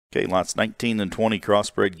Okay, lots 19 and 20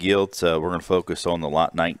 crossbred gilts. We're going to focus on the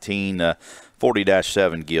lot 19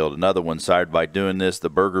 40-7 gilt. Another one sired by doing this, the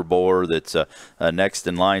Burger Boar that's next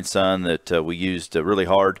in line, son, that we used really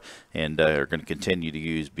hard and are going to continue to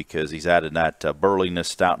use because he's added that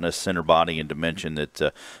burliness, stoutness, center body, and dimension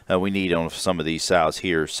that we need on some of these sows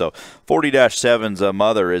here. So 40-7's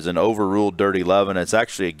mother is an overruled Dirty 11. It's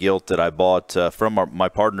actually a gilt that I bought from my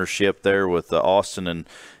partnership there with Austin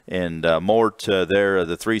and Mort there,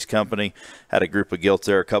 the Threes Company. Had a group of gilts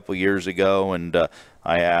there a couple years ago, and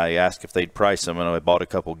I asked if they'd price them, and I bought a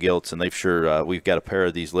couple gilts, and they've sure we've got a pair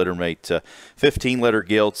of these LitterMate 15-litter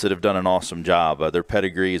gilts that have done an awesome job. Their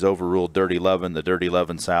pedigree is overruled Dirty 11. The Dirty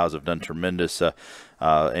 11 sows have done tremendous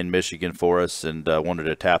in Michigan for us, and wanted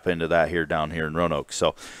to tap into that down here in Roanoke.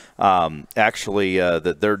 So actually,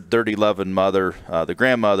 their Dirty 11 mother, the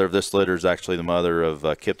grandmother of this litter, is actually the mother of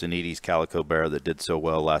Kipton Edie's Calico Bear that did so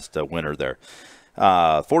well last winter there.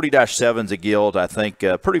 40-7's a gilt, I think,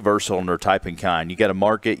 pretty versatile in their type and kind. You got a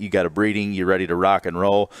market, you got a breeding, you're ready to rock and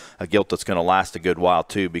roll. A gilt that's going to last a good while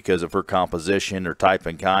too because of her composition, her type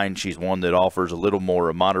and kind. She's one that offers a little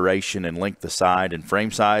more moderation in length of side and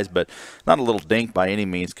frame size, but not a little dink by any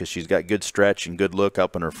means because she's got good stretch and good look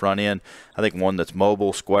up in her front end. I think one that's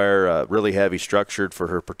mobile, square, really heavy structured for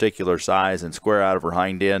her particular size, and square out of her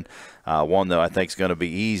hind end. One that I think is going to be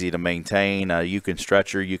easy to maintain. You can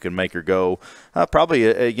stretch her, you can make her go.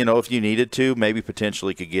 Probably, you know, if you needed to, maybe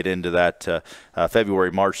potentially could get into that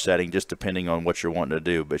February, March setting, just depending on what you're wanting to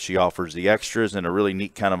do. But she offers the extras and a really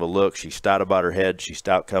neat kind of a look. She's stout about her head. She's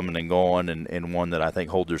stout coming and going, and one that I think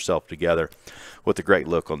holds herself together with a great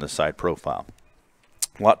look on the side profile.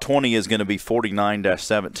 Lot 20 is going to be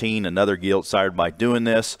 49-17, another gilt sired by doing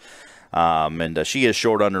this. And she is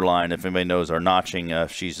short underline. If anybody knows our notching,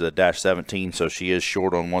 she's a -17, so she is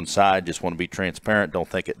short on one side. Just want to be transparent. Don't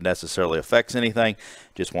think it necessarily affects anything.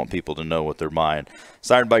 Just want people to know what they're buying.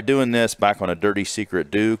 Sired by doing this back on a Dirty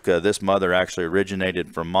Secret Duke. This mother actually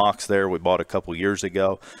originated from Mox there. We bought a couple years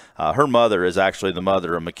ago. Her mother is actually the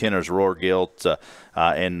mother of McKenna's Roar gilt,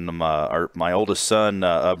 and my oldest son,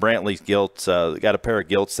 Brantley's gilt. Got a pair of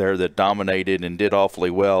gilts there that dominated and did awfully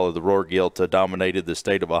well. The Roar gilt dominated the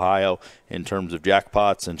state of Ohio in terms of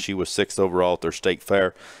jackpots, and she was 6th overall at their state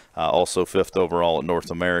fair. Also 5th overall at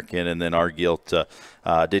North American, and then our gilt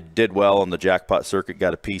did well on the jackpot circuit.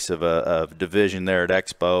 Got a piece of a division there at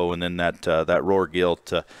Expo, and then that Roar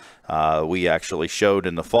gilt we actually showed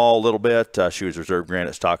in the fall a little bit. She was reserve grant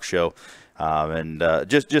at Stock Show. And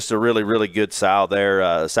just a really good sow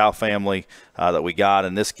there, sow family that we got,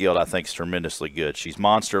 and this gilt I think is tremendously good. She's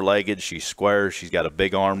monster legged, she's square, she's got a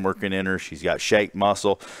big arm working in her, she's got shape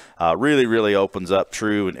muscle, really opens up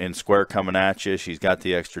true and square coming at you. She's got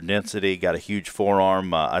the extra density, got a huge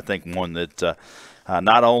forearm. I think one that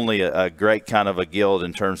not only a great kind of a gilt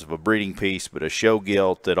in terms of a breeding piece, but a show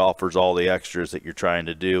gilt that offers all the extras that you're trying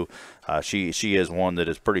to do. She is one that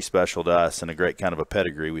is pretty special to us, and a great kind of a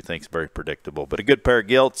pedigree we think is very predictable. But a good pair of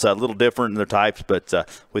gilts, a little different in their types, but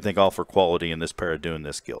we think all for quality in this pair of doing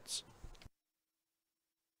this gilts.